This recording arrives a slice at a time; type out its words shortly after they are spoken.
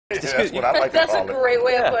That's what I like to That's call a it. great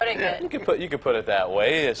way of putting it. You could put it that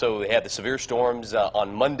way. So we had the severe storms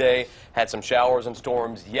on Monday, had some showers and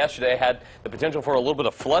storms yesterday, had the potential for a little bit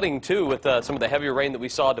of flooding too with some of the heavier rain that we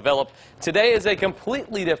saw develop. Today is a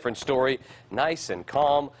completely different story. Nice and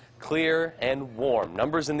calm, clear and warm.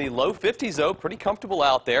 Numbers in the low 50s though, pretty comfortable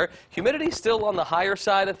out there. Humidity still on the higher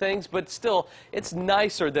side of things, but still it's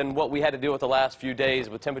nicer than what we had to deal with the last few days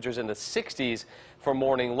with temperatures in the 60s for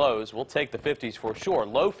morning lows. We'll take the 50s for sure.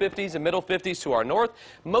 Low 50s and middle 50s to our north.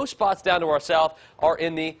 Most spots down to our south are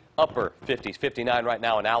in the upper 50s. 59 right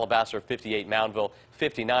now in Alabaster, 58 Moundville,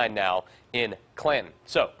 59 now in Clanton.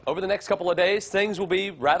 So over the next couple of days, things will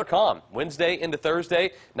be rather calm. Wednesday into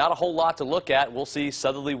Thursday, not a whole lot to look at. We'll see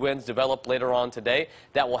southerly winds develop later on today.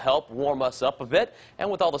 That will help warm us up a bit. And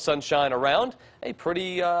with all the sunshine around, a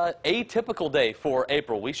pretty atypical day for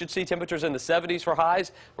April. We should see temperatures in the 70s for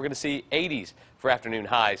highs. We're going to see 80s for afternoon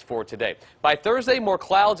highs for today. By Thursday, more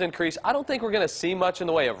clouds increase. I don't think we're going to see much in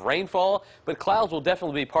the way of rainfall, but clouds will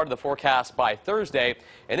definitely be part of the forecast by Thursday.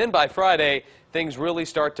 And then by Friday, things really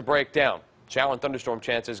start to break down. Shower and thunderstorm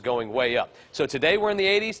chances going way up. So today we're in the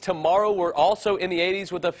 80s. Tomorrow we're also in the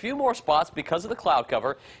 80s with a few more spots because of the cloud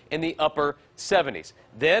cover in the upper 70s.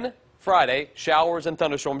 Then Friday, showers and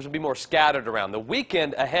thunderstorms will be more scattered around. The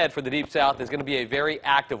weekend ahead for the Deep South is going to be a very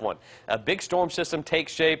active one. A big storm system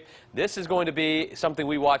takes shape. This is going to be something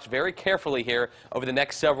we watch very carefully here over the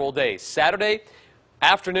next several days. Saturday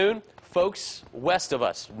afternoon, folks west of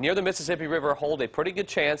us near the Mississippi River hold a pretty good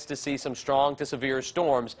chance to see some strong to severe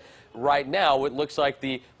storms. Right now, it looks like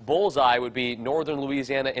the bullseye would be northern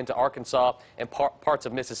Louisiana into Arkansas and parts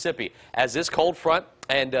of Mississippi. As this cold front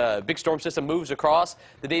and big storm system moves across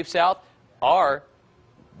the Deep South, our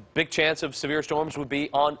big chance of severe storms would be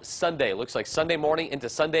on Sunday. It looks like Sunday morning into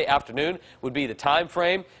Sunday afternoon would be the time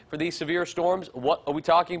frame for these severe storms. What are we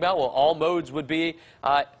talking about? Well, all modes would be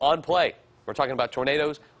on play. We're talking about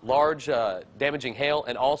tornadoes, large damaging hail,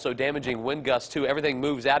 and also damaging wind gusts, too. Everything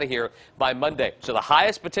moves out of here by Monday. So the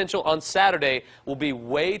highest potential on Saturday will be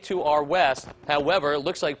way to our west. However, it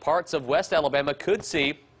looks like parts of West Alabama could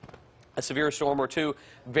see a severe storm or two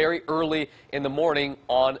very early in the morning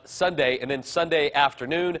on Sunday. And then Sunday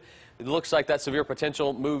afternoon, it looks like that severe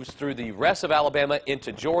potential moves through the rest of Alabama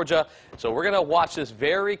into Georgia. So we're going to watch this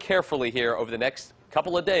very carefully here over the next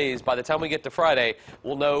couple of days. By the time we get to Friday,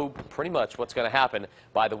 we'll know pretty much what's going to happen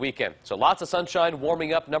by the weekend. So lots of sunshine,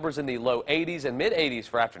 warming up, numbers in the low 80s and mid 80s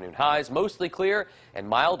for afternoon highs, mostly clear and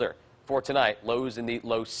milder for tonight, lows in the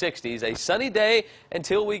low 60s. A sunny day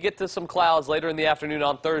until we get to some clouds later in the afternoon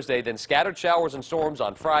on Thursday, then scattered showers and storms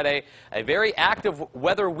on Friday. A very active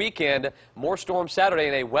weather weekend, more storms Saturday,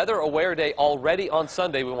 and a weather-aware day already on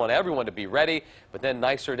Sunday. We want everyone to be ready, but then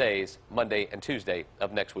nicer days Monday and Tuesday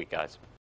of next week, guys.